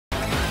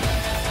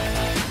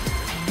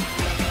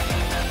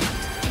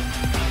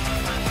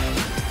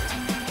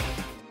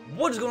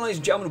What is going on, ladies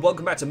and gentlemen?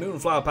 Welcome back to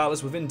Moonflower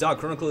Palace within Dark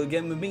Chronicle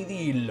again with me,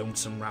 the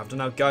Lonesome Ravidor.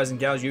 Now, guys and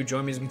gals, you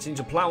join me as we continue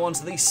to plow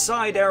onto the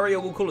side area,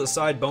 we'll call it a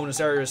side bonus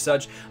area as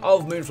such,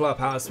 of Moonflower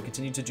Palace. We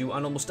continue to do our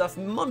normal stuff,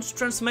 monster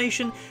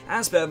transformation,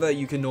 as per ever,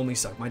 you can normally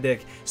suck my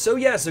dick. So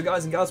yeah,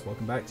 guys and gals,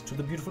 welcome back to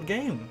the beautiful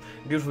game.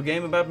 Beautiful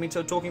game about me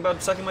talking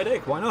about sucking my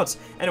dick, why not?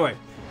 Anyway.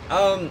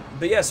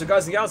 But yeah, so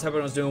guys and gals, hope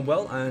everyone's doing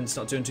well, and it's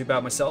not doing too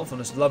bad myself on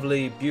this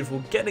lovely,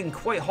 beautiful, getting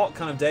quite hot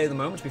kind of day at the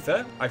moment, to be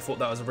fair. I thought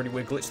that was a really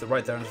weird glitch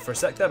right there for a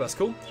sec there, but that's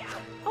cool.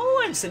 Oh,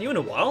 I haven't seen you in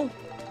a while.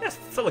 Yeah, I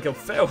felt like a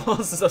fair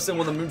while since I've seen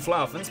one of the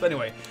Moonflower fins, but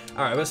anyway.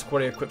 Alright, let's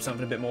quickly equip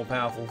something a bit more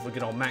powerful for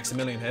good old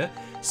Maximilian here.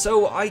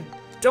 So, I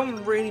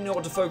don't really know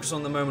what to focus on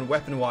at the moment,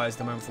 weapon-wise, at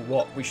the moment, for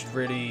what we should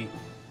really...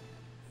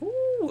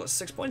 Ooh,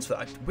 6 points for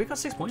that. We got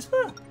 6 points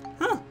for that?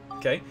 Huh,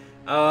 okay.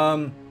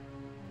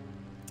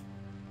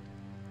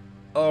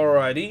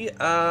 Alrighty,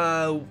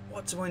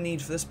 what do I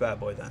need for this bad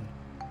boy then?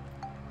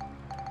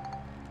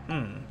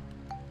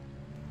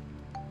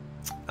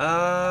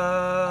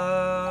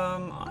 I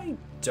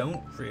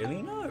don't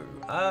really know.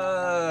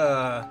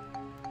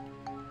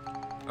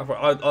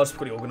 I'll just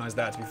quickly organise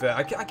that, to be fair.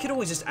 I could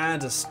always just add,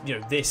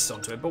 this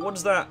onto it, but what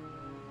does that...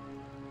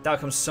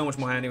 That comes so much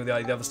more handy with the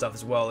other stuff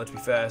as well, to be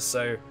fair,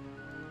 so...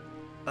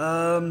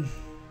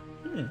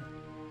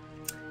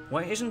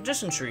 Well, isn't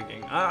this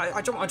intriguing?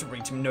 I don't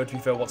really know, to be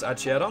fair, what to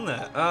actually add on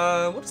there.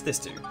 What does this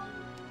do?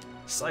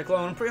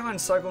 Cyclone. I'm pretty high on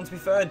Cyclone, to be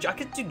fair. I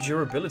could do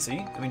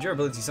durability. I mean,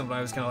 durability is something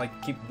I was kind of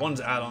like keep wanting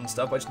to add on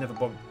stuff. I just never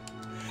bothered.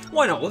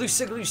 Why not? We'll do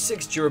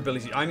six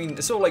durability. I mean,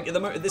 it's sort of like at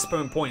this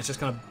point, it's just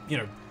kind of,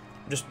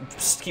 just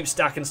keep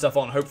stacking stuff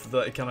on, hope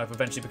that it kind of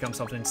eventually becomes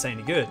something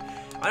insanely good.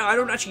 I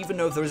don't actually even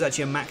know if there is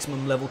actually a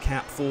maximum level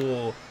cap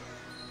for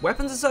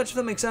weapons as such, if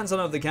that makes sense. I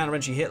don't know if they can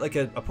eventually hit like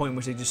a point in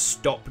which they just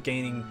stop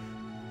gaining.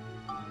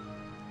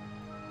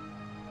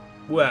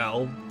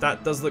 Well,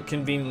 that does look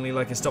conveniently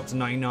like it stopped to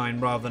 99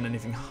 rather than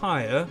anything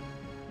higher.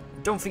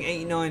 Don't think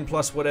 89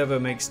 plus whatever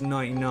makes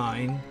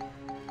 99.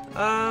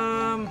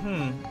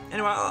 Anyway,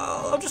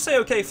 I'll just say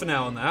okay for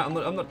now on that. I'm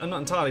not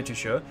entirely too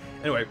sure.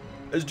 Anyway,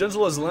 as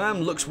gentle as lamb,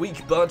 looks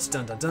weak, but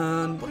dun dun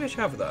dun. What do you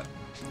actually have for that?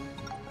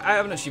 I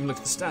haven't actually even looked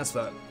at the stats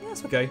for that. Yeah,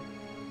 it's okay.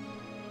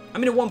 I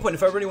mean, at one point,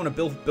 if I really want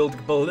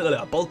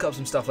to bulk up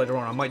some stuff later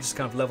on, I might just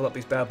kind of level up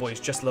these bad boys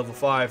just to level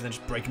 5 and then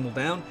just break them all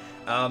down.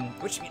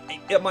 Which,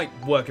 it might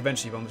work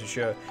eventually, but I'm not too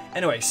sure.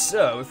 Anyway,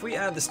 so, if we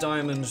add this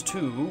diamond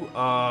to,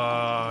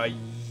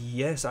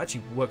 yes, that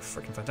actually worked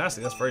freaking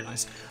fantastic. That's very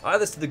nice. I'll add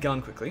this to the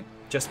gun quickly,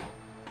 just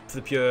for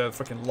the pure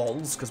freaking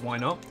lols, because why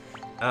not?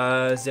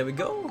 There we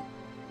go.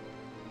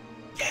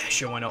 Yeah,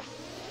 sure, why not?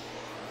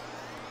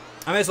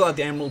 I may as well add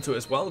the emerald to it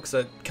as well, because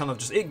it kind of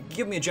just, it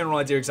give me a general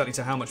idea exactly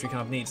to how much we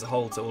kind of need to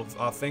hold to all of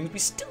our things. We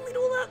still need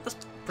all that. That's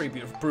pretty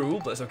beautiful,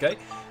 brutal, but it's okay.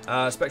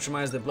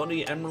 Spectrumize the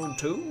bloody emerald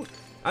too.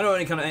 I know it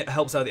only kind of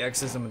helps out the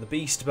exorcism of the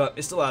beast, but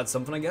it still adds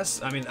something, I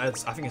guess. I mean, I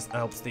think it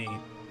helps the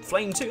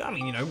flame too. I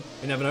mean, you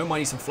never know. Might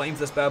need some flame for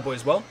this bad boy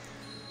as well.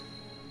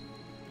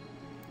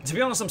 To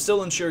be honest, I'm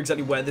still unsure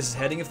exactly where this is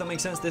heading, if that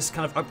makes sense, this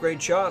kind of upgrade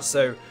chart,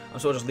 so I'm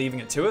sort of just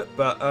leaving it to it,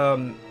 but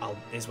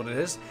is what it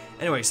is.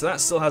 Anyway, so that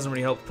still hasn't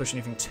really helped push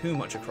anything too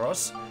much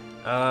across.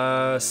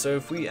 So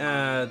if we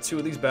add 2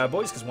 of these bad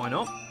boys, because why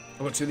not?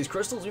 I've got 2 of these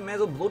crystals, we may as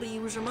well bloody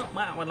use them up,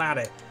 my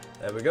laddie.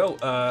 There we go,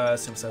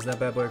 simple that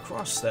bad boy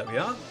across, there we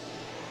are.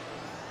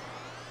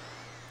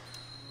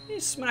 We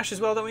need smash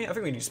as well, don't we? I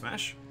think we need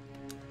smash.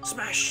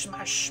 Smash,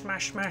 smash,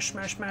 smash, smash,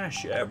 smash,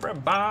 smash,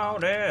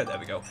 everybody. There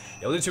we go.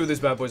 Yeah, we'll do 2 of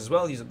these bad boys as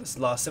well. Use up this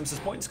last synthesis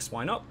points, because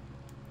why not?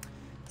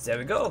 There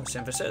we go.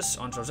 Synthesis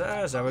onto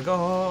there we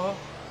go.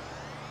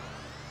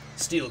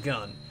 Steel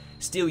gun.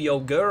 Steal your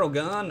girl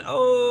gun.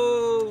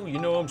 Oh, you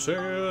know what I'm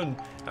saying.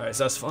 Alright,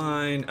 so that's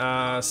fine.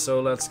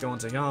 So let's go on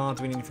to yard.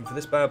 Do we need anything for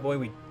this bad boy?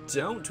 We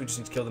don't. We just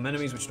need to kill them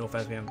enemies, which in all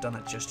fairness we haven't done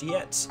that just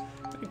yet.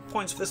 Any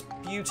points for this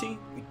beauty?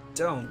 We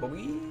don't, but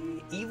we...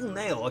 Evil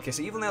Nail. Okay,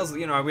 so Evil Nail's,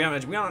 we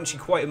aren't actually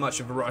quite much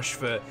of a rush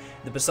for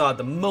the Bassard at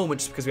the moment,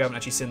 just because we haven't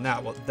actually seen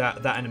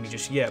that enemy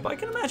just yet. But I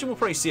can imagine we'll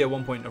probably see it at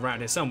one point around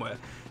here somewhere.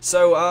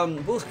 So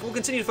we'll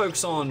continue to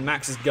focus on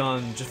Max's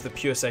gun just for the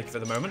pure sake of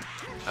it at the moment.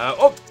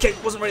 Okay,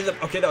 wasn't ready.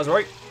 Okay, that was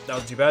alright. That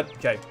wasn't too bad.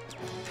 Okay.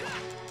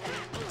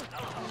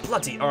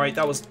 Bloody. Alright,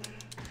 that was.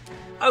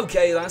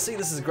 Okay, I see.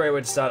 This is a great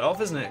way to start off,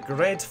 isn't it?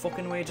 Great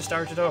fucking way to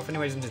start it off.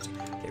 Anyways, isn't it?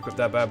 Okay, equip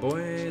that bad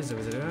boys.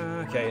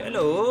 Okay,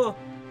 hello.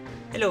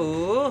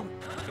 Hello.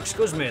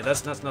 Excuse me,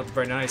 that's not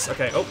very nice.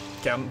 Okay,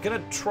 okay, I'm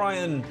gonna try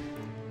and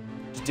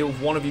deal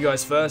with one of you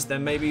guys first,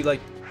 then maybe like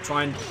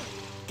try and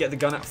get the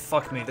gun out.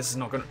 Fuck me, this is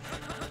not gonna.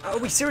 Are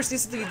we seriously?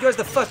 You guys are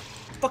the first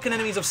fucking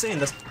enemies I've seen.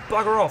 Let's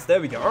bugger off.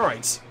 There we go. All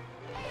right.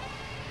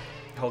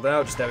 Hold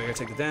out. Just there we go.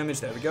 Take the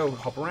damage. There we go.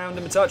 Hop around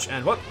him a touch,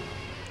 and what?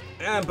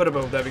 And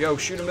boom. There we go.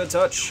 Shoot him a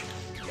touch.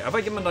 Yeah, if I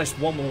give him a nice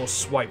one more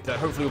swipe, that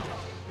hopefully will...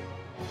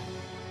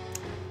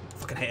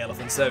 Fucking hate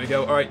elephants. There we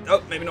go. All right.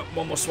 Oh, maybe not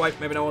one more swipe.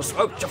 Maybe not one.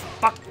 Oh,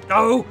 fuck!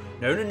 No!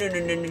 No! No! No! No!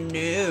 No! No!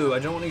 No! I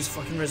don't want to use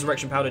fucking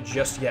resurrection powder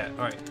just yet.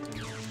 All right.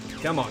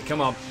 Come on.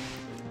 Come on.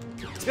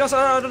 To be honest,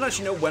 I don't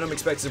actually know when I'm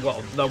expected,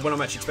 well, no, when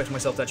I'm actually expecting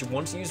myself to actually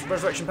want to use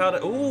Resurrection Powder.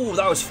 Ooh,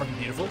 that was fucking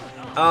beautiful.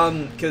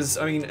 Because,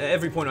 I mean, at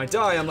every point I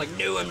die, I'm like,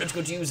 no, I'm not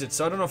going to use it.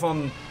 So I don't know if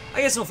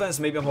I guess in all fairness,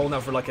 maybe I'm holding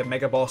out for like a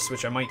Mega Boss,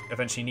 which I might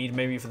eventually need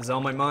maybe for the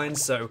Zelmite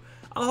Mines. So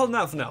I'm holding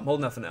out for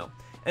now,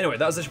 Anyway,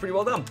 that was actually pretty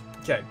well done.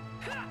 Okay.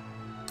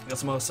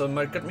 Got myself some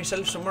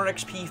more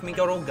XP from my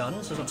good old gun,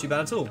 so it's not too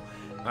bad at all.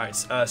 Alright,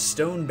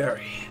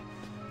 Stoneberry.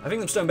 I think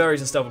them stone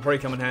berries and stuff will probably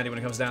come in handy when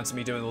it comes down to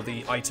me doing all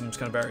the items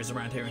kind of berries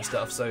around here and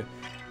stuff, so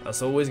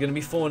that's always going to be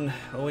fun.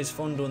 Always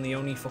fun doing the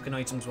only fucking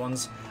items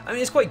ones. I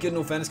mean, it's quite good in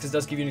all fairness, because it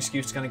does give you an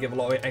excuse to kind of give a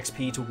lot of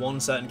XP to one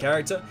certain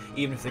character,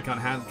 even if they can't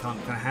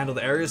handle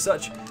the area as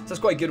such. So that's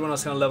quite good when I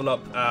was kind of level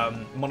up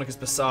Monica's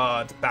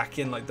Basard back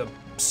in like the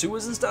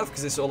sewers and stuff,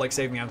 because it's sort of like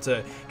saving me having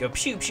to go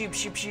pew pew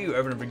pew pew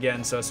over and over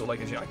again, so it's sort of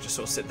like I just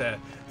sort of sit there,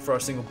 throw a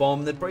single bomb,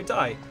 and they'd probably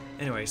die.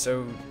 Anyway,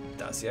 so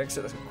that's the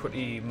exit. Let's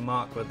quickly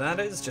mark where that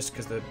is, just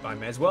because I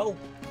may as well.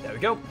 There we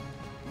go.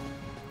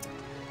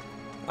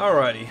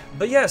 Alrighty,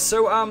 but yeah,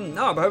 so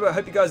no, I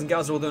hope you guys and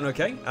gals are all doing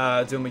okay.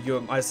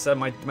 Doing I said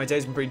my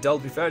day's been pretty dull,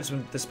 to be fair. This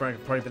has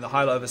probably been the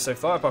highlight of it so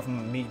far, apart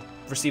from me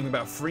receiving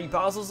about 3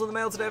 parcels in the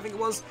mail today, I think it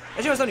was.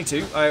 Actually, it was only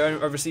 2. I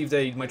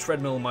received my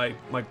treadmill,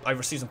 I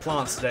received some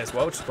plants today as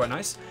well, which is quite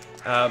nice.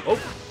 Oh,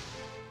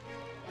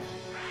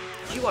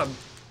 you are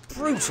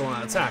brutal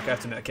on that attack, I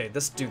have to admit. Okay,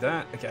 let's do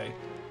that. Okay.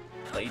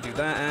 Let you do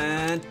that,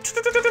 and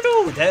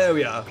there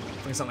we are. I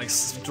think something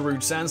like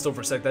Rude Sandstorm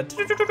for a sec there.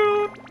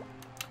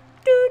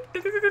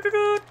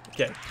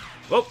 Okay.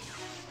 Whoa.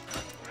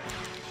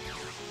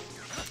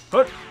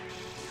 What?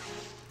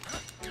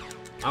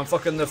 I'm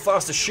fucking the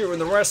fastest shooter in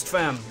the rest,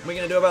 fam. What are you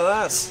gonna do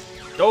about that?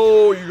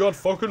 Oh, you got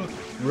fucking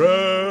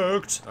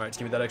wrecked. Alright,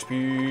 give me that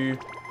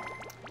XP.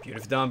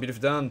 Beautiful done,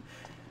 beautiful done.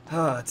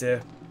 Ah,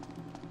 dear.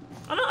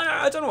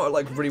 I don't know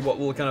what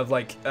will kind of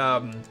like,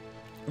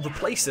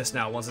 replace this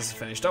now once this is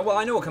finished. Well,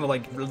 I know what kind of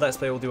like Let's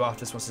Play we'll do after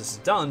this once this is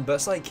done, but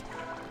it's like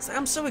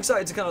I'm so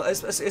excited to kind of,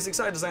 as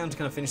excited as I am to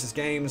kind of finish this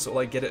game and sort of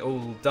like get it all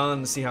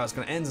done, see how it's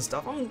going to end and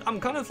stuff. I'm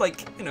kind of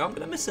like, you know, I'm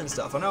going to miss it and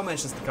stuff. I know I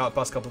mentioned this in the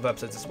past couple of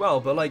episodes as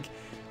well, but like,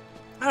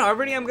 I don't know, I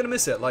really am going to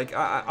miss it. Like,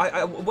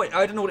 I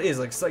don't know what it is.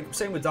 Like, it's like,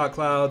 same with Dark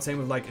Cloud, same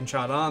with like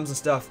Enchanted Arms and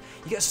stuff.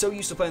 You get so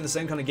used to playing the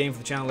same kind of game for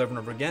the channel over and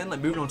over again.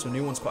 Like, moving on to a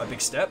new one's quite a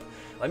big step.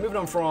 Like, moving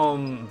on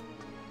from,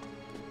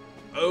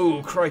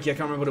 oh, crikey, I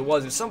can't remember what it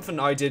was. It was something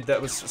I did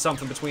that was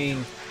something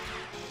between,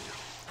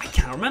 I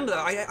can't remember.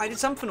 I did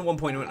something at one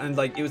point, and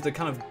like it was the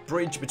kind of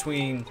bridge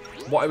between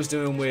what I was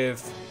doing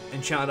with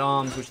Enchanted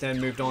Arms, which then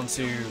moved on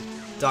to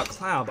Dark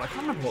Cloud. But I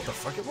can't remember what the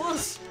fuck it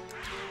was.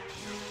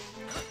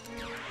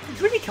 I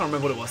really can't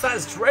remember what it was. That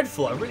is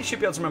dreadful. I really should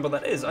be able to remember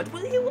what that is. I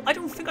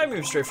don't think I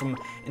moved straight from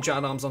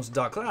Enchanted Arms onto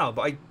Dark Cloud,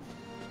 but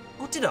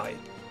or did I?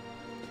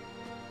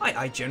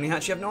 I genuinely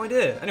actually have no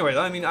idea. Anyway,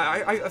 I mean,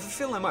 I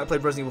feel I might have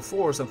played Resident Evil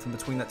 4 or something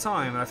between that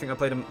time, and I think I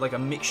played like a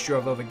mixture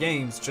of other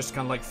games just to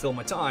kind of like fill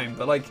my time.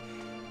 But like,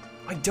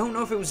 I don't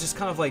know if it was just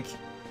kind of like,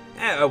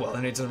 oh well,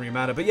 and it doesn't really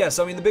matter. But yeah,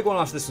 so I mean, the big one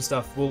after this and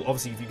stuff, well,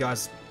 obviously, if you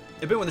guys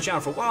have been with the channel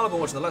for a while, I've been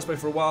watching the Let's Play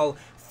for a while,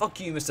 fuck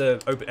you,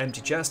 Mr. Open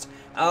Empty Chest.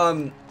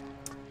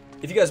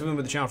 If you guys have been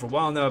with the channel for a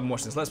while now, I've been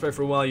watching this Let's Play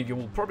for a while, you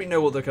will probably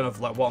know what the kind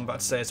of like what I'm about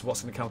to say as to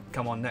what's going to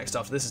come on next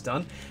after this is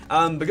done.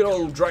 But good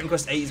old Dragon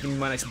Quest 8 is going to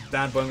be my next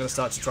bad boy I'm going to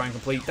start to try and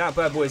complete. That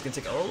bad boy is going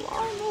to take a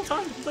long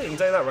time to complete, I can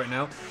tell you that right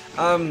now.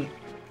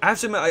 I have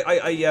to admit,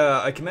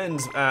 I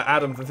commend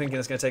Adam for thinking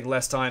it's going to take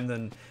less time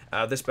than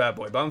this bad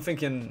boy, but I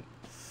think Dragon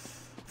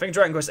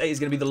Quest 8 is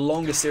going to be the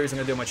longest series I'm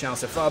going to do on my channel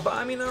so far, but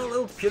I mean,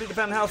 it'll purely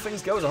depend on how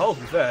things go as a whole,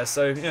 to be fair,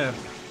 so, yeah.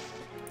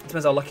 It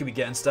depends how lucky we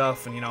get and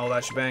stuff, and, you know, all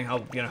that shebang, how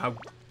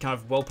kind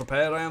of well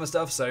prepared I am and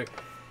stuff, so,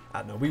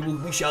 I don't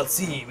know, we shall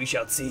see, we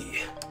shall see.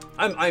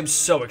 I'm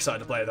so excited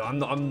to play it though. I'm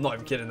not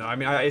even kidding though. I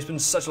mean, it's been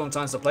such a long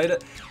time since I played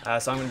it,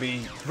 so I'm gonna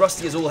be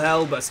rusty as all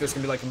hell. But it's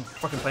gonna be like I'm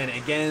fucking playing it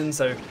again.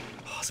 So,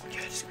 oh, it's gonna be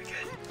good. It's gonna be good.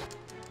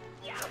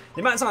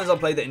 The amount of times I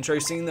played the intro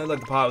scene though, like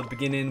the part at the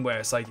beginning where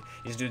it's like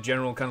you just do a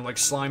general kind of like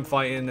slime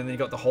fighting, and then you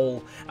got the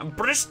whole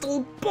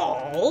Bristol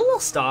Ball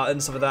start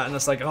and stuff like that, and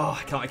it's like, oh,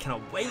 I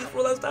cannot wait for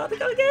all that start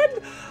again.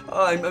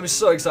 Oh, I'm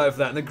so excited for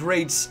that. And the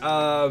great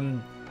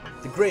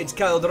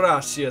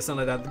Caldrasha,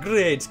 something like that. The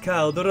great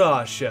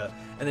Caldrasha.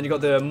 And then you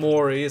got the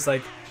Mori, it's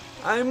like,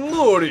 I'm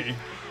Mori,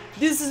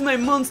 this is my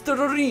monster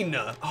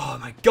arena. Oh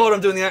my god, I'm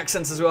doing the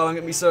accents as well, I'm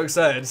gonna be so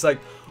excited. It's like,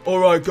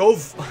 alright,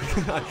 gov.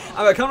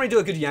 I can't really do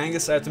a good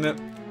Yangus, I have to admit.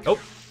 Oh,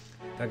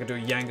 I can do a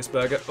Yangus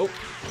burger. Oh,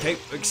 okay,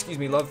 excuse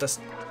me, love,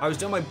 I was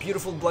doing my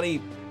beautiful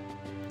bloody,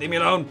 leave me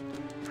alone.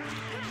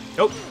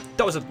 Oh,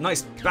 that was a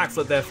nice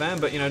backflip there, fam,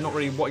 but you know, not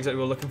really what exactly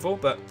we were looking for,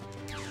 but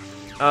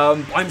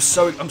I'm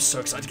so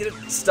excited to get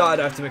it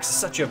started, I have to admit, it's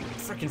such a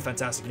freaking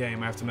fantastic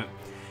game, I have to admit.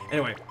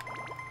 Anyway.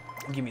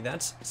 Give me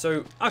that.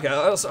 So, okay,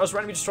 I was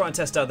randomly just trying to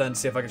test out then to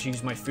see if I could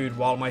use my food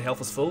while my health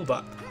was full,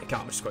 but I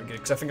can't, which is quite good,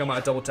 because I think I might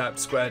have double tapped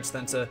squared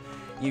then to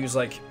use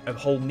like a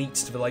whole meat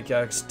to like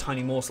a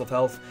tiny morsel of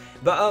health.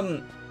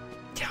 But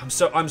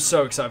yeah, I'm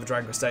so excited for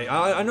Dragon Quest VIII.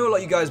 I know a lot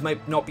of you guys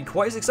might not be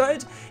quite as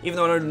excited, even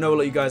though I know a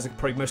lot of you guys are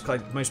probably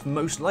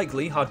most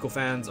likely hardcore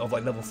fans of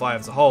like level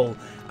 5 as a whole.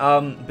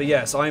 But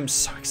yeah, so I'm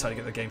so excited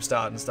to get the game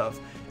started and stuff.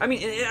 I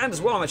mean, and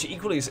as well, I'm actually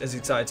equally as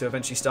excited to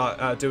eventually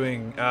start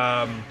doing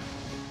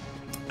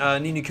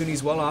Ni no Kuni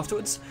as well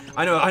afterwards.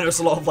 I know it's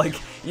a lot of like,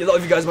 a lot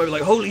of you guys might be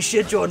like, holy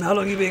shit, Jordan, how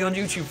long have you been on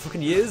YouTube?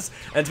 Fucking years.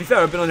 And to be fair,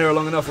 I've been on here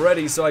long enough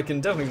already, so I can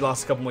definitely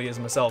last a couple more years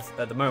myself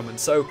at the moment.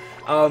 So,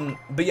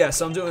 but yeah,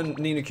 so I'm doing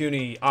Ni no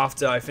Kuni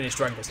after I finish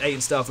Dragon Quest VIII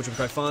and stuff, which will be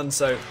quite fun.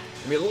 So,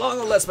 it'll be a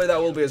long Let's Play that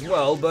will be as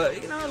well,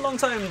 but you know, a long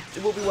time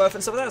it will be worth it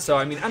and stuff like that. So,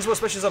 I mean, and well,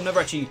 especially as I've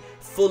never actually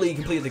fully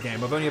completed the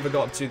game. I've only ever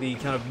got up to the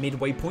kind of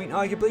midway point,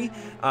 arguably,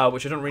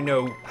 which I don't really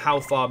know how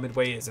far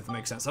midway is, if it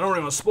makes sense. I don't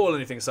really want to spoil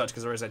anything as such,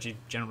 because there is actually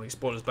generally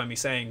spoilers by me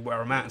saying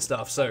where I'm at and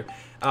stuff. So,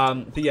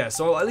 but yeah,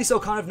 so at least I'll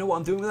kind of know what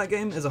I'm doing with that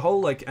game as a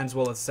whole, like, and as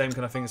well as the same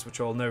kind of things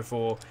which I'll know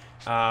for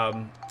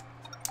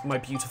my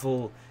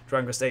beautiful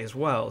Dragon Quest VIII as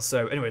well.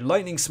 So anyway,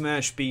 Lightning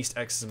Smash, Beast,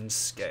 Exorcism,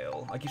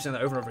 Scale. I keep saying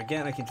that over and over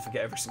again. I keep to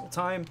forget every single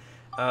time.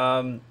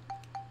 Okay.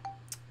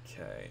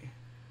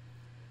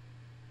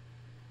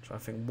 Trying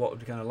to think what would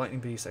be kind of Lightning,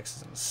 Beast,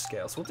 Exorcism,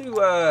 Scale. So we'll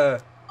do,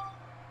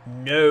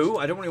 no,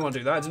 I don't really want to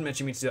do that. I didn't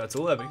mention me to do that at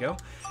all. There we go.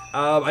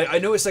 I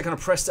noticed I kind of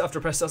pressed it after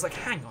I pressed it. I was like,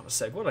 hang on a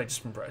sec, what did I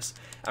just press?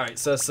 Alright,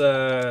 so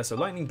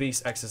Lightning,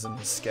 Beast, Exorcism,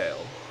 Scale.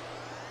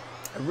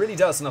 I really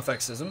doubt it's enough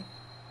Exorcism,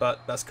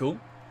 but that's cool.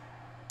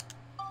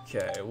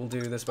 Okay, we'll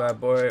do this bad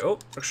boy. Oh,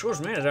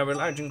 excuse me, I will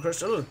Lightning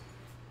Crystal.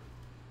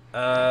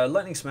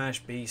 Lightning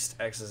Smash, Beast,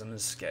 Exorcism,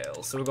 and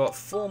Scale. So we've got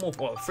 3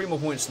 more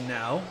points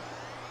now.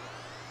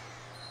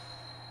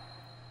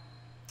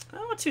 I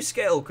want 2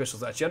 Scale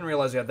crystals actually. I didn't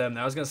realize we had them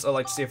now. I was going to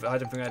like to see if I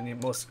didn't think I had any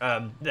more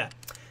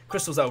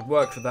crystals that would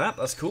work for that.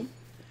 That's cool.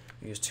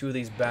 Use 2 of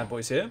these bad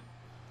boys here.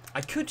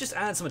 I could just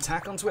add some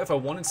attack onto it if I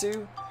wanted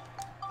to.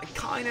 I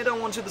kind of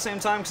don't want to at the same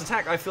time, because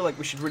attack I feel like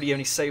we should really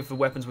only save for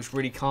weapons which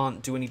really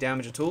can't do any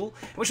damage at all.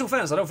 In which all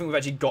fairness, I don't think we've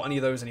actually got any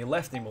of those any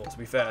left anymore, to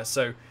be fair.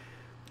 So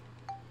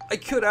I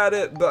could add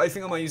it, but I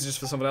think I might use it just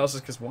for someone else's,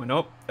 because why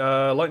not?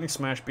 Lightning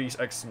Smash, Beast,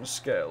 Exorcism,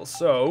 Scale.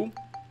 So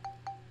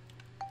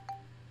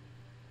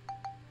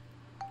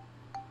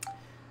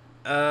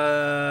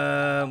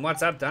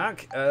what's up,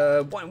 Doc?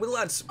 We'll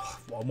add,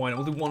 well, why not?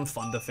 We'll do 1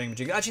 thunder thing.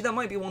 Actually, that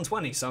might be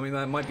 120, so I mean,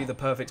 that might be the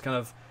perfect kind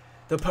of,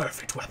 the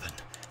perfect weapon.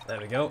 There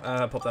we go.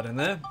 Pop that in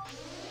there.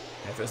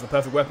 If it was the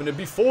perfect weapon, it'd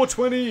be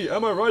 420.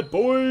 Am I right,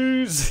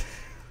 boys?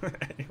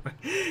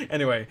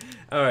 anyway,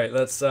 alright,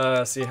 let's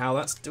see how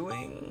that's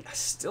doing.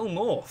 Still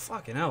more.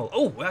 Fucking hell.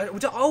 Oh,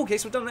 okay,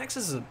 so we've done an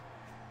exorcism.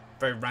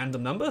 Very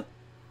random number.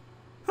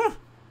 Huh.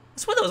 I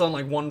swear that was on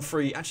like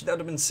 1-3. Actually, that would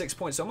have been 6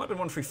 points, so it might have been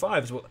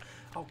 135 as well.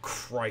 Oh,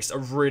 Christ. I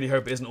really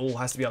hope it isn't all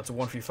has to be up to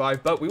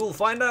 135, but we will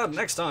find out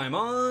next time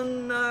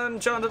on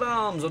Enchanted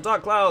Arms, or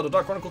Dark Cloud, or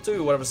Dark Chronicle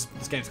 2, whatever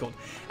this game's called.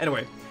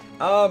 Anyway,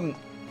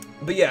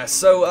 but yeah,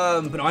 so,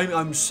 but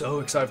I'm so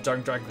excited for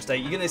Dragon Quest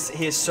VIII. You're going to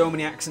hear so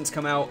many accents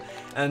come out,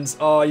 and,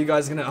 oh, you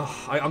guys are going to,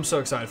 I'm so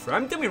excited for it.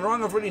 Don't get me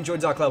wrong, I've really enjoyed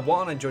Dark Cloud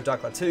 1, I enjoyed Dark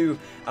Cloud 2,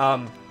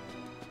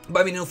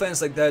 but I mean, in all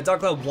fairness, like, the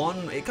Dark Cloud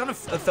 1, it kind of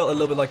felt a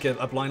little bit like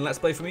a blind Let's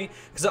Play for me,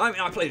 because I mean,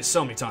 I played it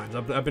so many times.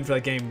 I've been through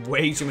that game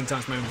way too many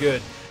times for my own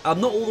good.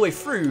 Not all the way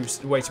through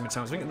way too many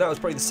times. I think that was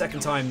probably the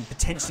 2nd time,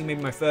 potentially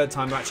maybe my 3rd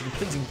time of actually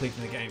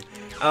completing the game.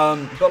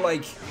 But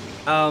like,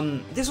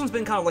 this one's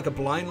been kind of like a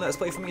blind Let's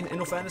Play for me, in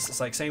all fairness. It's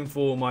like, same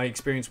for my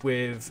experience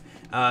with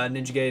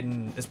Ninja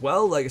Gaiden as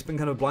well. Like, it's been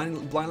kind of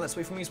blind Let's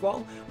Play for me as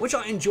well, which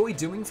I enjoy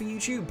doing for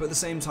YouTube, but at the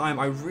same time,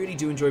 I really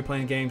do enjoy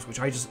playing games, which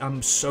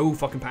I'm so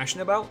fucking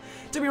passionate about.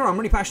 Don't be wrong, I'm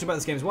really passionate about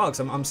this game as well, because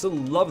I'm still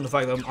loving the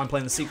fact that I'm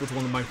playing the sequel to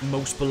one of my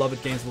most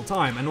beloved games of all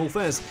time, and all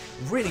fairness,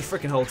 really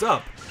freaking holds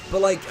up.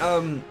 But like,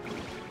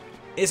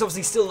 it's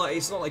obviously still not,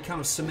 it's not like kind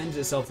of cemented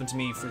itself into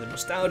me through the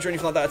nostalgia or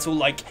anything like that at all,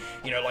 like,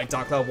 you know, like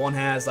Dark Cloud 1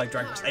 has, like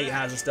Dragon Quest 8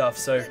 has and stuff,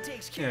 so,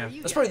 yeah,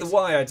 that's probably the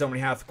why I don't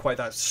really have quite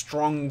that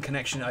strong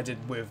connection I did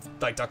with,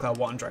 like, Dark Cloud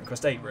 1 and Dragon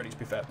Quest 8, really, to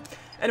be fair.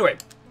 Anyway,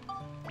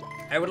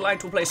 I would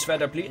like to play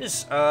Sveda,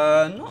 please.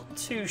 Not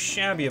too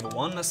shabby of a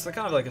one, that's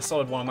kind of like a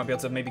solid one I might be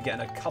able to maybe get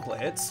in a couple of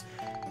hits.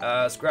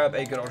 Let's grab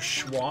a good old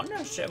Schwan,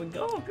 there we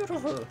go,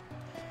 beautiful.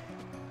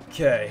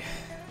 Okay.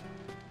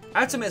 I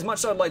have to admit, as much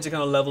as I'd like to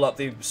kind of level up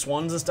the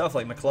swans and stuff,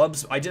 like my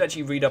clubs, I did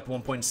actually read up at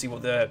one point to see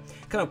what the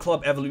kind of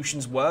club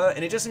evolutions were,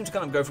 and it just seemed to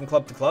kind of go from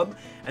club to club,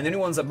 and the only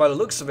ones that, by the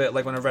looks of it,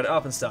 like when I read it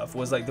up and stuff,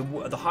 was like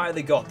the higher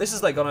they got. This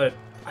is like on a,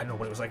 I don't know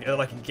what it was like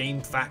a Game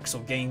Facts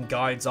or Game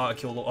Guides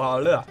article,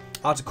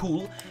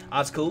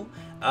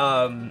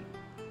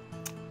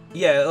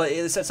 yeah, like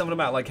it said something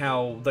about like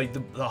how like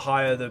the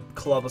higher the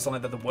club or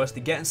something like that, the worse they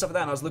get and stuff like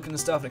that, and I was looking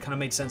at stuff and it kind of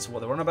made sense of what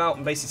they were on about,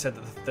 and basically said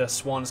that the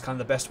Swan is kind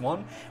of the best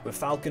one, with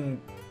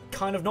Falcon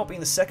kind of not being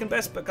the 2nd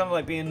best, but kind of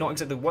like being not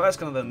exactly the worst,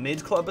 kind of the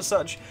mid club as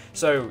such.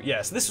 So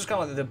yeah, so this was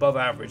kind of like the above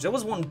average. There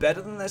was one better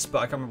than this, but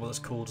I can't remember what it's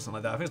called or something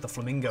like that. I think it's the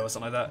Flamingo or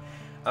something like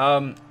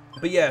that.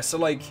 But yeah, so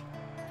like,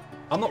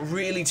 I'm not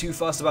really too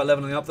fussed about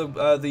leveling up that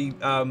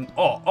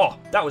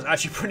was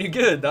actually pretty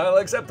good. I'll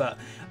accept that.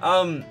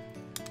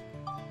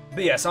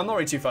 But yeah, so I'm not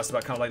really too fussed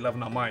about kind of like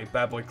leveling up my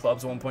bad boy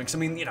clubs at one point, because I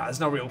mean, you know, there's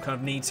no real kind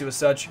of need to as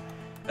such.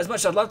 As much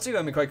as I'd love to,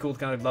 it'd be quite cool to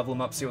kind of level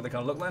them up, see what they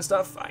kind of look like and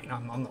stuff.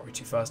 I'm not really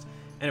too fussed.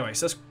 Anyway,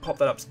 so let's pop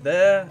that up to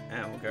there,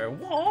 and we'll go,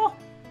 whoa!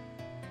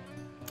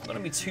 Not gonna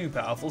be too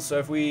powerful, so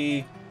if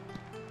we...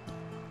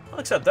 I'll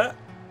accept that.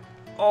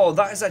 Oh,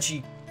 that is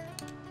actually...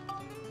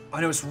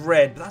 I know it's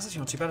red, but that's actually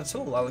not too bad at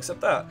all. I'll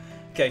accept that.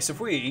 Okay, so if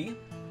we...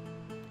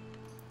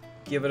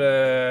 give it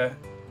a...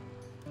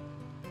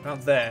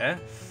 about there.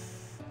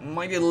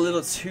 Might be a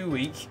little too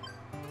weak.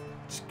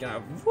 Just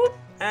gonna whoop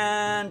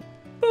and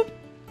boop.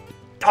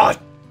 Oh,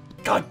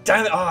 god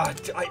damn it! Oh,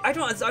 I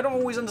don't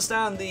always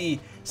understand the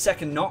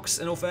second knocks.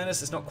 In all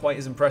fairness, it's not quite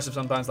as impressive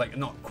sometimes. Like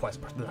not quite as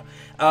impressive.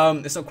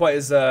 It's not quite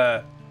as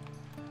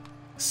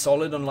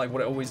solid on like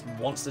what it always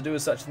wants to do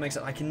as such. That makes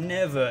it. I can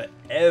never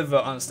ever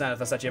understand if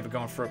that's actually ever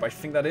gone through it. But I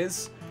think that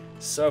is.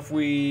 So if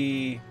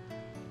we.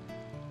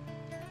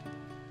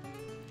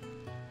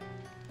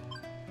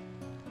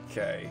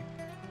 Okay.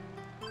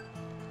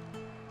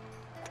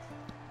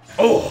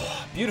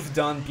 Oh, beautifully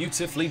done,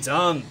 beautifully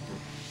done.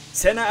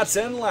 10 out of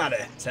 10,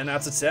 laddie. 10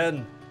 out of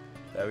 10.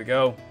 There we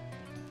go.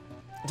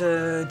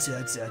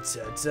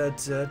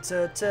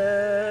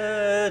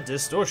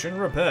 Distortion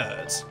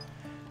repairs.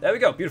 There we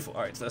go, beautiful.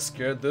 All right, so let's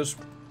get this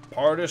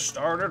party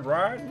started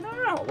right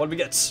now. What do we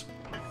get?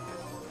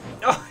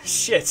 Oh,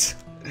 shit.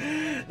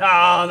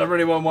 Nah, not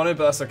really what I wanted,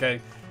 but that's okay.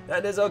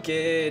 That is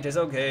okay, it is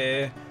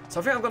okay. So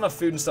I think I've got enough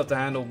food and stuff to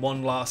handle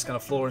one last kind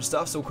of floor and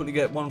stuff, so we'll quickly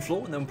get one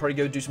floor, and then we'll probably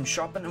go do some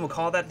shopping, and we'll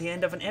call that the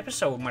end of an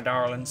episode, my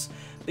darlings.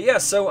 But yeah,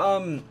 so,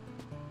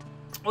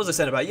 what was I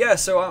saying about? Yeah,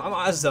 so,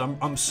 as I said,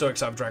 I'm so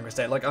excited for Dragon Quest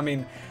 8. Like, I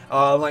mean,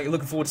 like,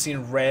 looking forward to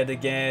seeing Red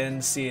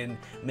again, seeing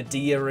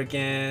Medea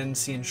again,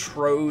 seeing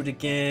Trode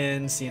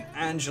again, seeing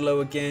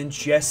Angelo again,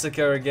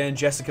 Jessica again,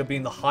 Jessica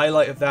being the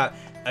highlight of that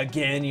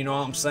again, you know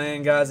what I'm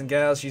saying, guys and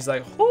gals? She's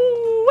like,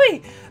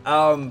 whoo-wee!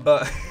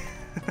 But...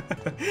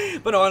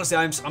 but no, honestly,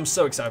 I'm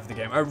so excited for the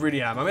game. I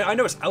really am. I mean, I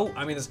know it's out.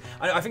 I mean,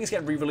 I think it's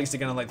getting re-released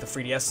again on like the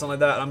 3DS or something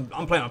like that.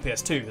 I'm playing on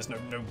PS2. There's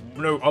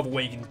no other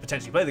way you can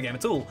potentially play the game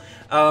at all.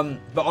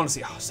 But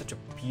honestly, oh, such a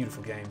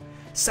beautiful game.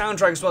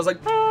 Soundtrack as well. It's like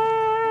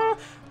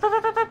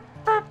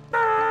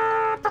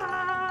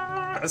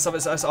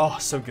it's oh,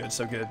 so good,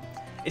 so good.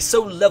 It's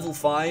so level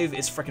 5.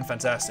 It's freaking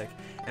fantastic.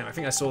 And I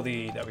think I saw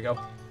the. There we go.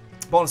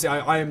 But honestly,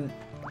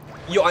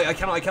 I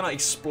cannot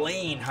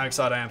explain how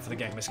excited I am for the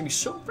game. It's gonna be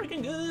so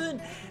freaking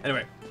good.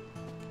 Anyway,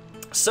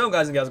 so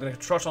guys and gals, I'm gonna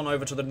trot on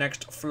over to the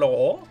next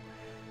floor.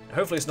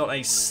 Hopefully, it's not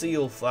a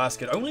seal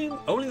flask. Only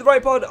the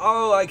right pod.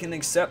 Oh, I can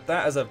accept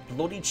that as a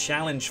bloody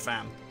challenge,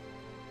 fam.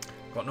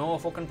 Got no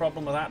fucking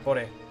problem with that,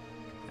 buddy.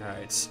 All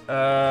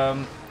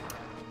right.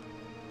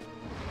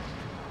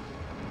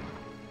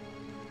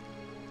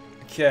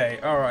 Okay,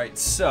 alright,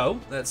 so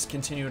let's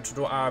continue to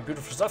do our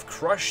beautiful stuff.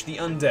 Crush the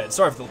undead.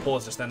 Sorry for the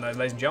pause just then,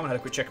 ladies and gentlemen. I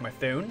had a quick check on my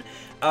phone.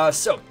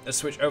 So, let's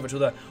switch over to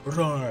the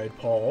ride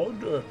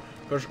pod,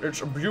 because it's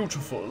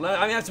beautiful.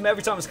 I mean,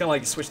 every time it's kind of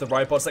like switch the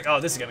ride pod, it's like,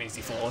 oh, this is going to be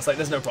easy for. It's like,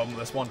 there's no problem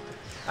with this one.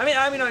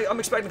 I'm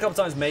expecting a couple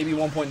times, maybe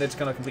one point they're just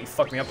going to completely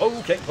fuck me up. Oh,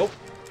 okay, oh.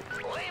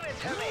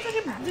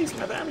 Please,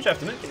 my damage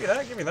after me.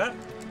 Give me that.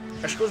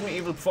 Excuse me,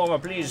 evil performer,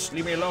 please,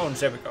 leave me alone.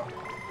 There we go.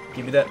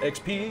 Give me that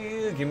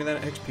XP, give me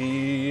that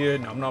XP,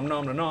 nom nom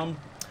nom nom nom,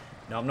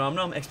 nom nom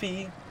nom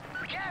XP.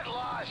 Get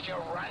lost, you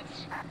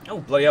runts. Oh,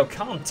 bloody hell,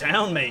 calm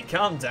down, mate,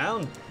 calm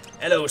down.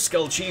 Hello,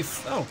 Skull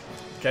Chief. Oh,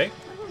 okay.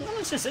 I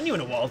haven't seen you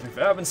in a while, to be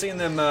fair. I've been seeing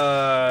them,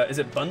 is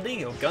it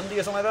Bundy or Gundy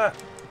or something like that?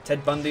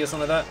 Ted Bundy or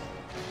something like that?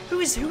 Who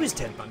is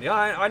Ted Bundy?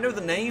 I know the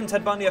name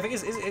Ted Bundy. I think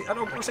I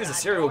don't want to say he's a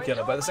serial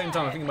killer, but at the same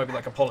time, I think he might be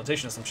like a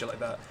politician or some shit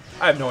like that.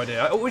 I have no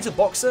idea. Oh, he's a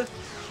boxer?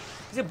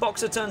 Is he a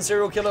boxer turned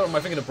serial killer, or am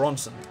I thinking of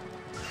Bronson?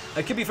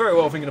 I could be very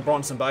well thinking of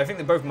Bronson, but I think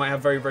they both might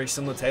have very, very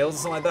similar tales or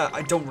something like that.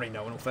 I don't really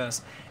know, in all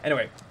fairness.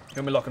 Anyway,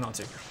 who am I locking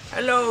onto?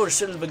 Hello,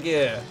 Silver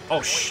Gear.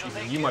 Oh,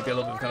 you might be a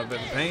little bit kind of a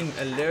bit of a pain.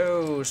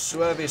 Hello,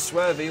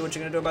 Swervy. What you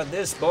gonna do about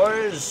this,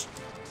 boys?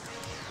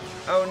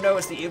 Oh no,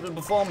 it's the evil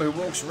performer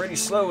who walks really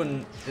slow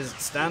and is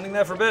standing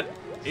there for a bit.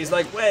 He's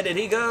like, where did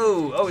he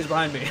go? Oh, he's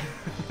behind me.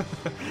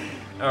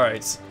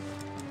 Alright.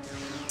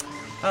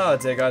 Oh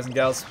dear, guys and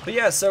gals. But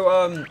yeah,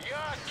 so,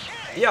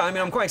 yeah, I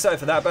mean, I'm quite excited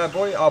for that bad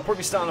boy. I'll probably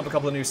be starting up a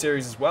couple of new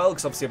series as well,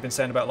 because obviously I've been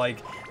saying about, like,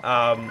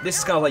 this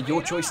is kind of like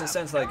your choice in a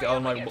sense, like,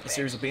 on like what the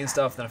series will be and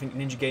stuff. Then I think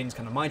Ninja Gaiden's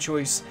kind of my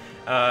choice,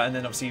 and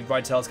then obviously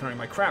Ride Tail's kind of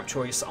my crap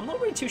choice. I'm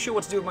not really too sure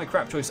what to do with my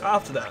crap choice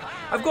after that.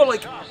 I've got,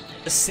 like,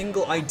 a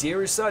single idea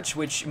as such,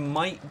 which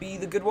might be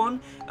the good one.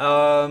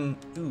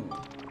 Ooh.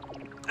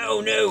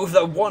 Oh no,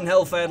 that one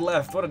health I had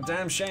left. What a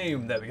damn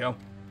shame. There we go.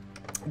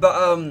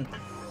 But,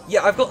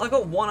 yeah, I've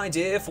got one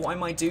idea for what I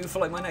might do for,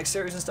 like, my next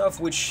series and stuff,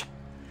 which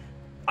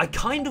I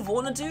kind of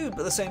want to do, but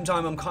at the same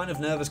time, I'm kind of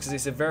nervous because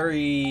it's a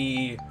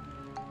very,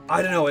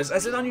 I don't know, it's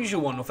an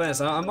unusual one, in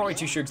fairness. I'm not really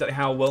too sure exactly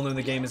how well known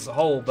the game is as a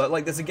whole, but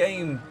like there's a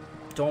game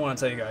Don't want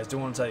to tell you guys.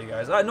 Don't want to tell you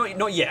guys.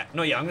 Not yet.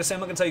 Not yet. I'm gonna say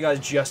I'm not gonna tell you guys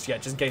just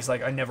yet, just in case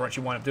like I never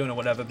actually wind up doing it or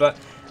whatever. But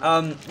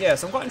yeah,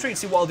 so I'm quite intrigued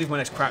to see what I'll do for my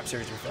next crap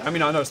series. I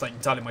mean, I know it's like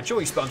entirely my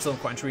choice, but I'm still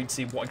quite intrigued to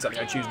see what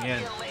exactly I choose in the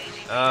end.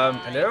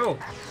 Hello.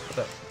 What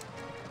the?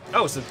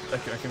 Oh, so I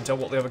can tell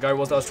what the other guy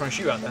was that I was trying to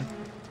shoot at then.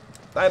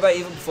 Bye bye,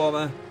 evil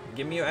performer.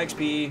 Give me your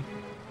XP.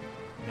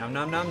 Nom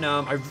nom nom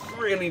nom. I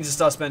really need to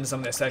start spending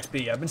some of this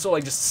XP. I've been sort of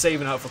like just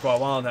saving up for quite a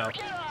while now.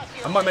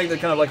 I might make that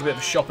kind of like a bit of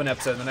a shopping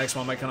episode. The next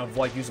one I might kind of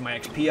like using my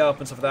XP up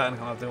and stuff like that, and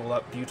kind of do all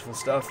that beautiful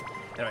stuff.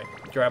 Anyway,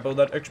 grab all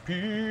that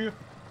XP.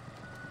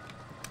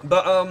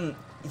 But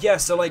yeah,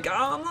 so like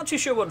I'm not too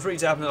sure what's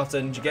really happening after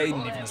Ninja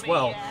Gaiden even as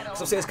well,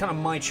 because obviously it's kind of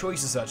my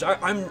choice as such.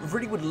 I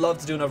really would love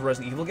to do another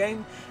Resident Evil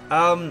game,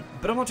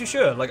 but I'm not too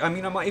sure. Like, I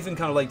mean, I might even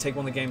kind of like take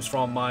one of the games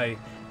from my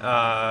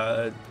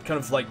kind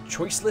of like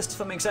choice list, if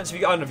that makes sense. I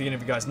don't know if any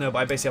of you guys know, but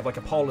I basically have like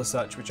a poll as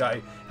such, which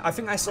I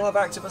think I still have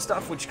active and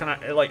stuff, which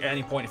kind of like at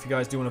any point if you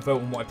guys do want to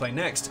vote on what I play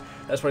next,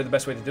 that's probably the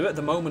best way to do it. At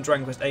the moment,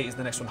 Dragon Quest VIII is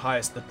the next one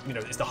highest,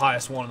 is the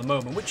highest one at the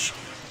moment, which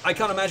I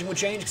can't imagine would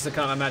change, because I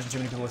can't imagine too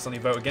many people will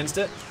suddenly vote against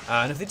it,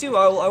 and if they do,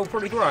 I will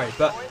probably cry.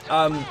 But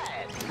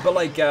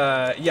like,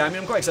 yeah, I mean,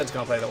 I'm quite excited to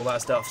kind of play all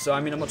that stuff, so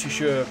I mean, I'm not too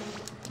sure,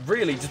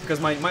 really, just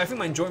because I think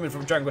my enjoyment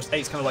from Dragon Quest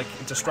VIII is kind of like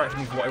distracting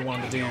me from what I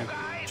wanted to do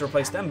to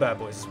replace them bad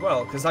boys as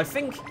well, because I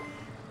think,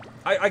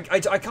 I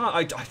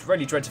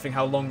really dread to think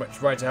how long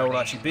Ride to Hell will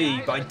actually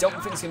be, but I don't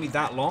think it's going to be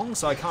that long,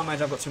 so I can't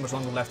imagine I've got too much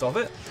longer left of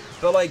it.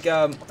 But like,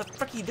 what the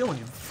fuck are you doing?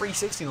 You're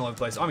 360 all over the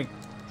place. I mean,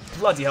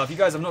 bloody hell, if you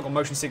guys have not got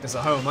motion sickness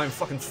at home, I'm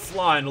fucking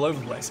flying all over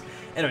the place.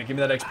 Anyway, give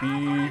me that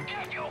XP.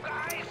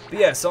 But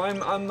yeah, so yeah,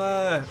 I'm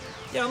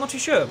not too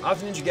sure.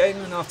 After Ninja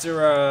Gaiden and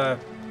after,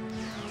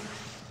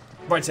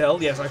 Ride to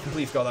Hell, yes, I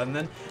completely forgot that, and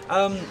then,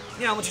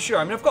 yeah, I'm not too sure.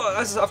 I mean, I've got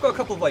a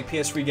couple of, like,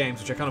 PS3 games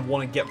which I kind of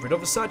want to get rid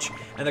of as such,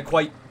 and they're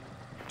quite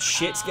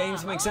shit games,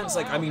 if that makes sense.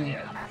 Like, I mean,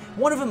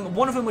 one of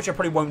them which I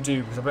probably won't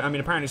do, because I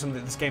mean, apparently something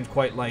that this game's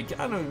quite, like,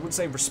 I don't know, I would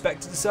say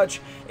respected as such,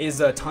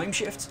 is Time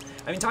Shift.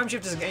 I mean, Time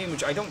Shift is a game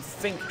which I don't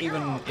think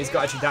even is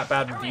got actually that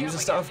bad reviews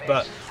and stuff,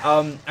 but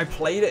I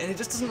played it and it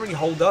just doesn't really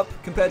hold up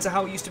compared to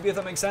how it used to be, if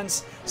that makes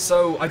sense.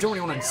 So I don't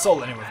really want to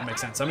insult anyone, if that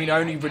makes sense. I mean, I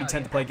only really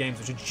tend to play games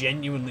which are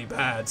genuinely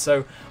bad.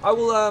 So I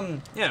will,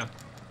 yeah,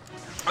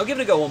 I'll give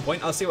it a go at one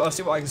point. I'll see what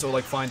I can sort of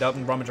like find out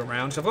and rummage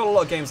around. So I've got a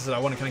lot of games that I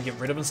want to kind of get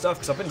rid of and stuff,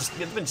 because I've been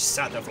just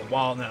sat there for a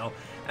while now.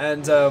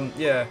 And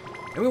yeah,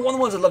 I mean, one of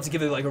the ones I'd love to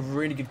give it like a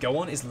really good go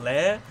on is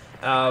Lair.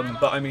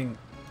 But I mean,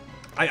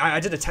 I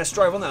did a test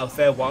drive on that a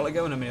fair while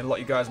ago, and I mean, a lot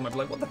of you guys might be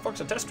like, what the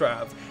fuck's a test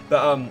drive?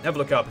 But have a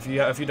look up if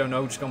you don't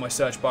know, just go on my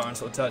search bar and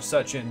sort of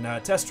search in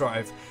test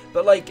drive.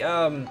 But like,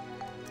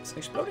 it's an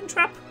exploding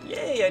trap.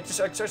 Yay! I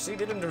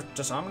succeeded in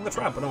disarming the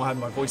trap. I don't know how I had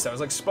my voice there. I was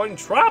like, exploding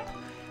trap.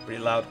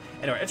 Really loud.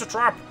 Anyway, it's a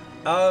trap.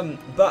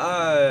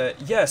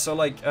 Yeah, so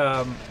like,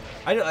 as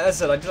I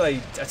said, I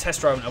did a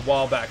test drive a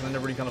while back, and I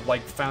never really kind of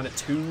like found it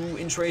too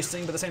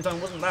interesting, but at the same time,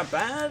 it wasn't that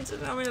bad.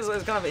 I mean, it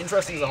was kind of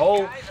interesting as a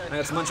whole. I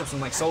got to munch up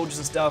some like soldiers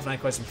and stuff, and I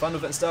had quite some fun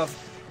with it and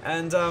stuff.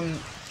 And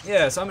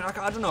yeah, so I mean,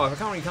 I don't know, I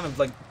can't really kind of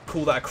like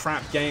call that a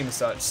crap game as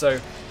such. So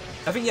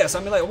I think yes, I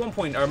mean, like at one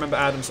point, I remember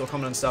Adam sort of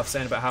commenting and stuff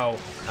saying about how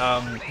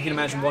he can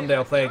imagine one day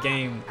I'll play a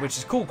game which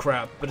is cool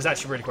crap, but it's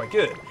actually really quite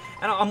good.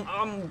 And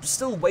I'm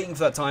still waiting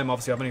for that time.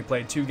 Obviously, I've only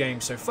played 2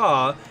 games so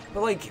far,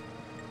 but like,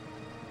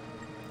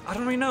 I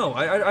don't really know.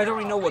 I don't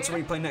really know what to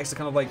really play next to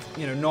kind of like,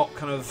 not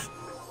kind of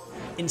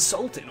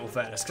insult it in all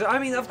fairness. Because I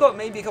mean, I've got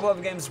maybe a couple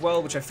other games as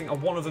well, which I think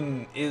one of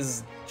them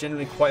is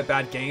generally quite a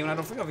bad game, and I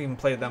don't think I've even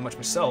played it that much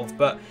myself.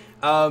 But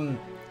and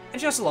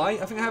just a lie,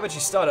 I think I have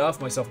actually started off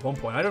myself at one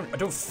point. I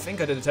don't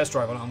think I did a test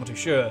drive on it. I'm not too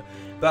sure.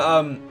 But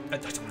I don't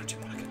want to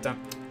do that.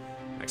 Damn.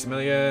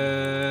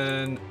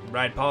 Maximilian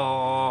Ride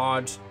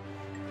Pod.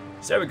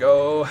 So there we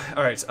go.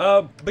 Alright,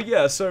 but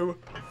yeah, so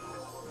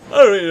I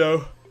don't really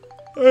know.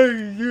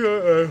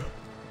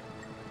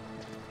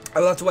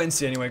 I'll have to wait and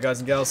see anyway, guys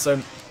and gals. So,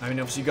 I mean,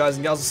 obviously you guys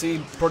and gals will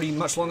see probably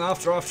much long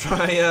after I've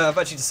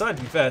actually decided,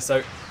 to be fair.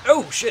 So,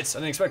 oh shit, I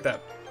didn't expect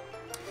that.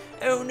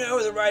 Oh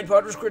no, the ride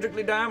pod was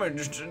critically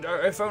damaged.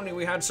 If only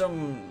we had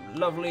some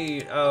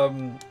lovely,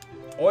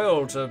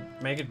 oil to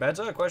make it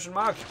better, question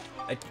mark.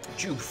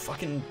 You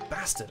fucking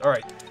bastard.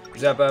 Alright,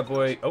 is that bad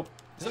boy? Oh,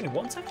 there's only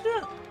one time to do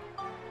that?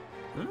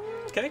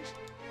 Okay.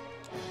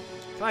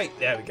 Right,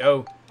 there we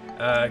go.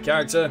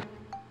 Character.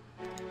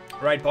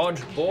 Ride pod.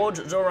 Board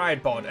the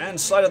ride pod. And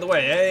slide out of the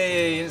way.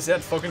 Hey, is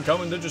that fucking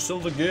coming? Did you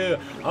Silver Gear?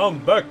 I'm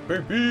back,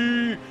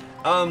 baby.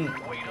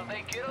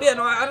 Yeah,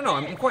 no, I don't know.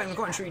 I'm quite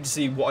intrigued to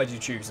see what I do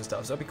choose and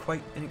stuff. So it'll be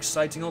quite an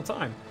exciting old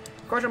time.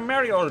 Quite a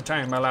merry old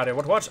time, my laddie.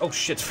 What? Oh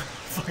shit!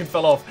 Fucking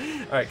fell off.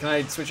 All right, can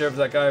I switch over to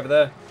that guy over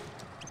there?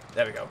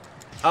 There we go.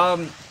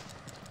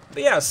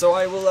 But yeah, so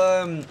I will.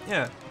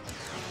 Yeah.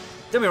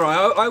 Don't be wrong,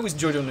 I always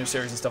enjoy doing new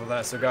series and stuff like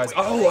that, so guys...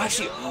 Oh,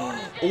 actually...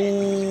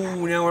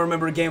 Oh, now I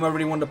remember a game I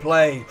really wanted to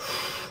play.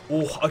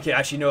 Oh, okay,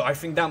 actually, no, I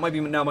think that might be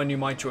now my new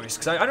My Choice.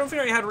 Because I don't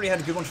think I really had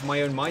a good one for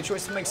my own My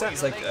Choice, if it makes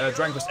sense. Like,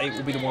 Dragon Quest 8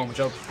 will be the one which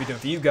I'll be doing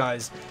for you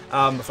guys.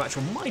 For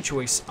actual My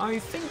Choice, I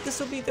think this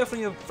will be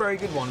definitely a very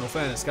good one, in all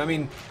fairness. I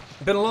mean,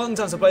 it's been a long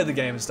time since I played the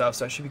game and stuff,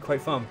 so it should be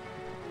quite fun.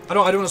 I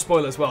don't want to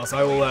spoil it as well, so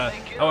I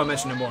won't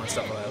mention no more and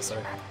stuff like that,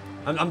 so...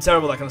 I'm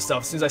terrible at that kind of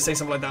stuff. As soon as I say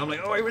something like that, I'm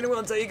like, oh, I really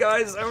want to tell you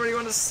guys. I really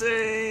want to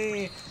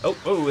say...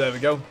 Oh, there we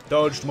go.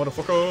 Dodged,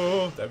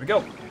 motherfucker. There we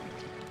go.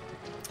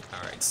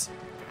 Alright.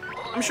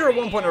 I'm sure at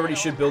one point I really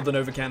should build the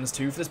Nova Cannons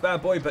too for this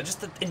bad boy, but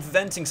just the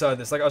inventing side of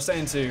this, like I was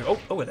saying to... Oh,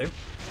 hello. Like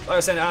I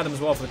was saying to Adam as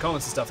well for the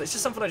comments and stuff, it's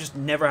just something I just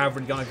never have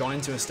really gone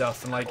into and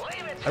stuff, and like,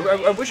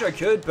 I wish I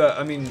could, but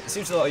I mean, it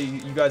seems a lot of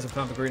you guys have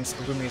kind of agreed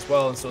with me as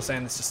well, and sort of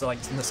saying it's just like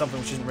something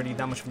which isn't really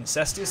that much of a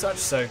necessity as such,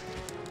 so...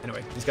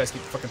 Anyway, these guys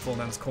keep fucking falling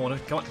down this corner.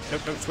 Come on,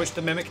 nope, switch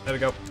to Mimic. There we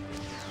go.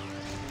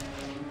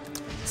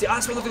 See,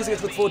 that's one of the things I get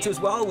to look forward to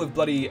as well with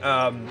bloody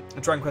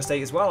Dragon Quest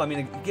 8 as well. I mean,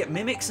 you get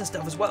Mimics and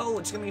stuff as well,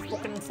 which is going to be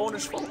fucking fun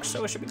as fuck,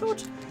 so it should be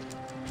good.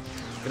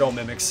 Good old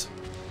Mimics.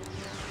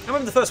 I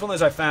remember the first one of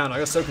those I found, I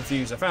got so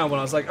confused. I found one,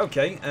 I was like,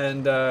 okay,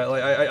 and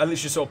like I literally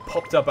sort of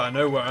popped up out of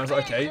nowhere, and I was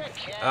like, okay.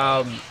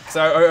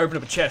 So I opened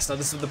up a chest. Now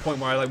this is the point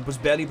where I like was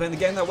barely playing the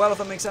game that well, if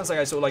that makes sense. Like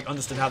I sort of like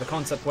understood how the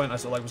concept went. I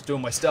sort of like was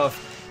doing my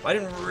stuff, but I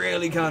didn't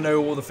really kind of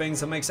know all the things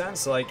that make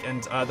sense. Like,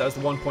 and that was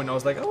the one point I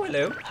was like, oh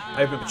hello.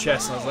 I opened up a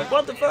chest, and I was like,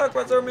 what the fuck?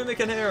 What's there a Mimic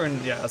in here?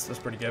 And yeah, that's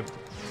pretty good.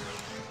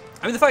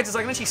 I mean, the fact is,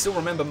 I can actually still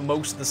remember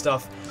most of the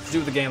stuff to do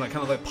with the game, like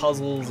kind of like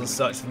puzzles and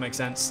such, if it makes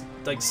sense,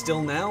 like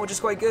still now, which is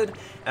quite good.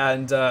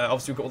 And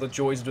obviously we've got all the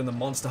joys of doing the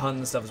monster hunt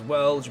and stuff as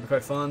well, which would be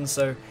quite fun.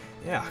 So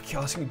yeah,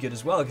 God, it's gonna be good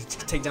as well. I could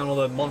take down all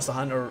the monster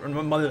hunt or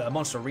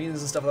monster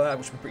arenas and stuff like that,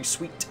 which would be pretty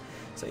sweet.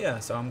 So yeah,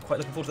 so I'm quite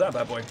looking forward to that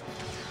bad boy.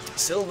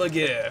 Silver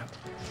gear.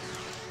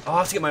 I'll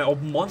have to get my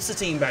old monster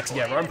team back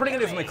together. I'm pretty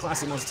good for my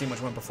classic monster team,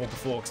 which I went before,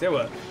 because they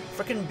were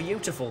freaking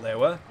beautiful. They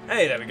were.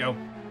 Hey, there we go.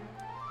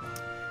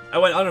 I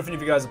don't know if any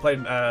of you guys have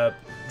played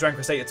Dragon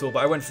Quest 8 at all,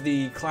 but I went for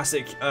the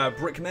classic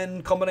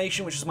Brickmen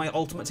combination, which is my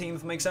ultimate team,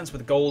 if it makes sense,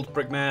 with gold,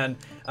 Brickman.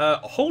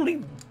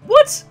 Holy...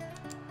 What?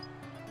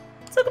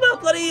 Talk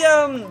about bloody,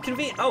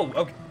 convenient... Oh,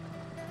 okay.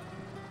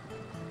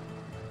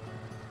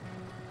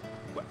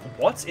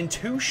 What? In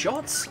 2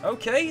 shots?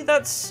 Okay,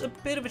 that's a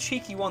bit of a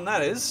cheeky one,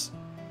 that is.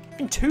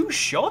 In 2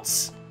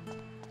 shots?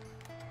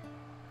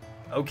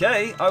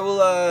 Okay, I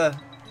will,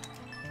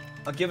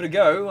 I'll give it a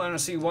go. I don't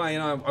see why, you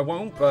know, I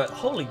won't, but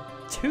holy...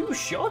 2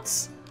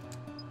 shots?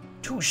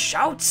 2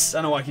 shouts? I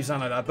don't know why I keep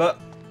sounding like that,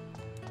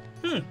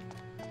 but...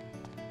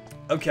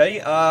 Okay,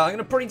 I'm going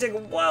to probably take a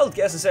wild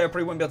guess and say I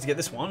probably won't be able to get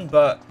this one,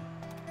 but...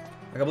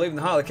 Like, I believe in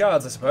the heart of the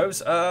cards, I suppose.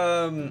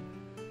 Hang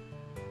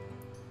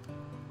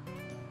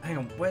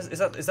on, is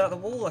that the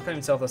wall? I can't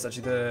even tell if that's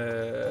actually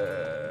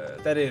the...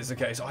 That is,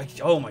 okay, so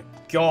oh my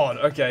god,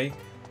 okay.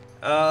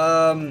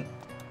 I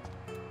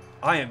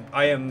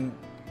am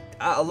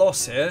at a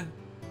loss here.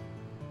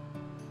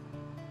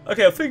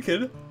 Okay, I'm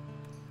thinking...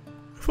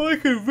 If I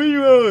can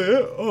rebound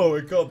it... Oh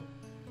my god.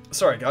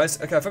 Sorry,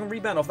 guys. Okay, if I can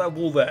rebound off that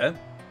wall there,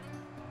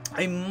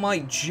 I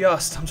might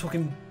just... I'm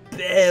talking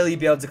barely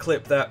be able to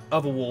clip that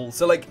other wall.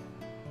 So, like,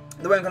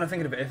 the way I'm kind of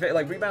thinking of it, if it,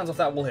 like, rebounds off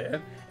that wall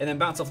here, and then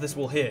bounce off this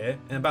wall here,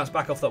 and then bounce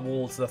back off that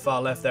wall to the far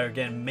left there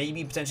again,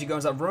 maybe potentially go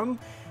into that room,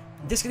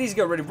 this could easily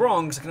go really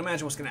wrong, because I can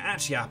imagine what's going to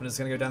actually happen is it's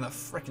going to go down that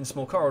freaking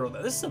small corridor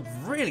there. This is a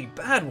really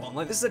bad one.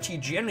 Like, this is actually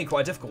generally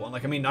quite a difficult one.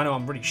 Like, I mean, I know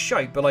I'm really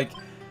shite, but, like,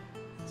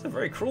 it's a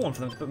very cruel one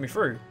for them to put me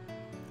through.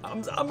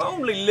 I'm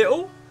only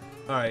little.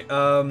 Alright,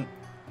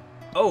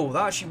 oh,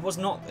 that actually was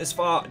not as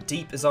far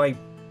deep as I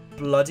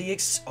bloody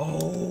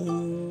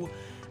oh,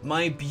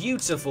 my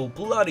beautiful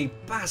bloody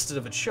bastard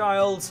of a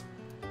child.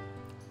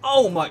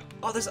 Oh my,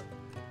 oh,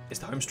 it's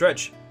the home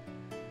stretch.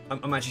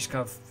 I'm actually just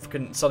kind of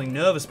freaking suddenly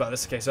nervous about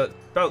this. Okay, so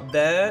about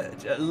there,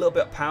 a little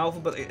bit powerful,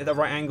 but at the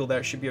right angle there,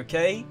 it should be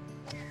okay.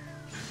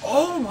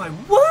 Oh my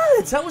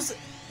word, that was,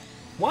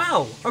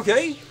 wow,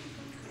 okay.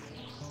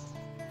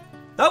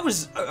 That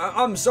was,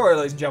 I'm sorry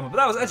ladies and gentlemen, but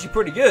that was actually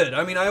pretty good.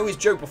 I mean, I always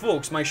joke before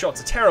because my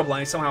shots are terrible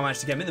and I somehow managed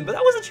to get them in them, but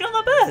that was actually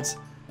not that bad.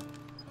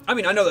 I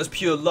mean, I know that's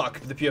pure luck,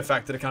 the pure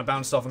fact that it kind of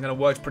bounced off and kind of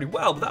worked pretty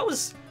well, but that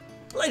was,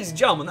 ladies and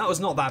gentlemen, that was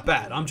not that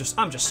bad. I'm just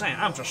saying.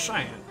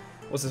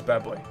 What's this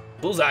bad boy?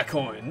 Bullseye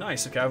coin.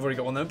 Nice, okay, I've already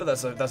got one there, but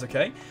that's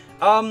okay.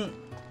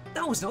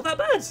 That was not that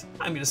bad.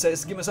 I'm going to say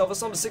it's to give myself a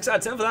solid 6 out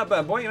of 10 for that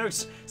bad boy. You know,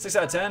 6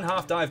 out of 10,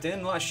 half dived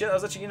in, all that shit. That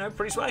was actually, you know,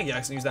 pretty swaggy.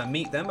 I can use that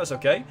meat then, but that's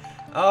okay.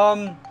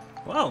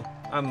 Well,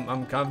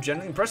 I'm kind of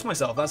genuinely impressed with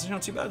myself. That's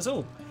not too bad at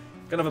all.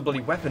 Gonna have a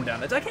bloody weapon down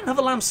there. Did I get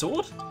another lamb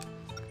sword?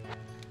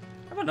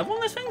 Have I another one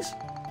of those things?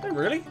 Did I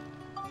really?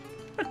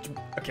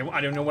 Okay, well,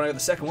 I don't know when I got the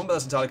second one, but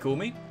that's entirely cool with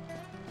me.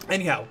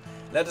 Anyhow,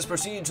 let us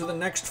proceed to the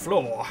next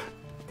floor.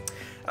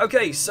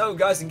 Okay, so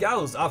guys and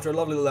gals, after a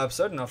lovely little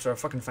episode and after a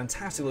fucking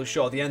fantastic little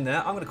shot at the end there,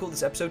 I'm going to call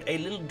this episode a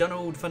little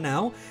dunnoed for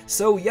now.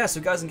 So yeah, so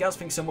guys and gals,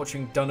 thanks so much for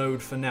watching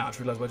dunnoed for now. I just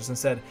realised what I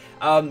just said.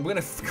 We're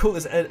going to call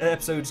this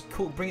episode,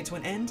 bring it to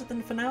an end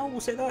then for now, we'll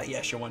say that?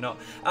 Yeah, sure, why not?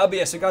 But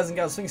yeah, so guys and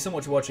gals, thanks so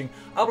much for watching.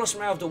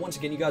 TheLonesomeRavidor, once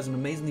again, you guys are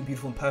amazingly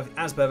beautiful and perfect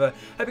as per ever.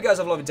 Hope you guys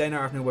have a lovely day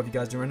now, afternoon, whatever you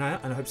guys do right now,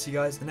 and I hope to see you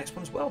guys in the next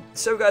one as well.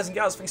 So guys and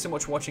gals, thanks so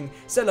much for watching.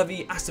 C'est la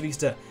vie, hasta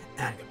vista,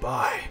 and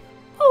goodbye.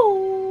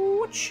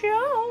 Oh,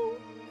 ciao.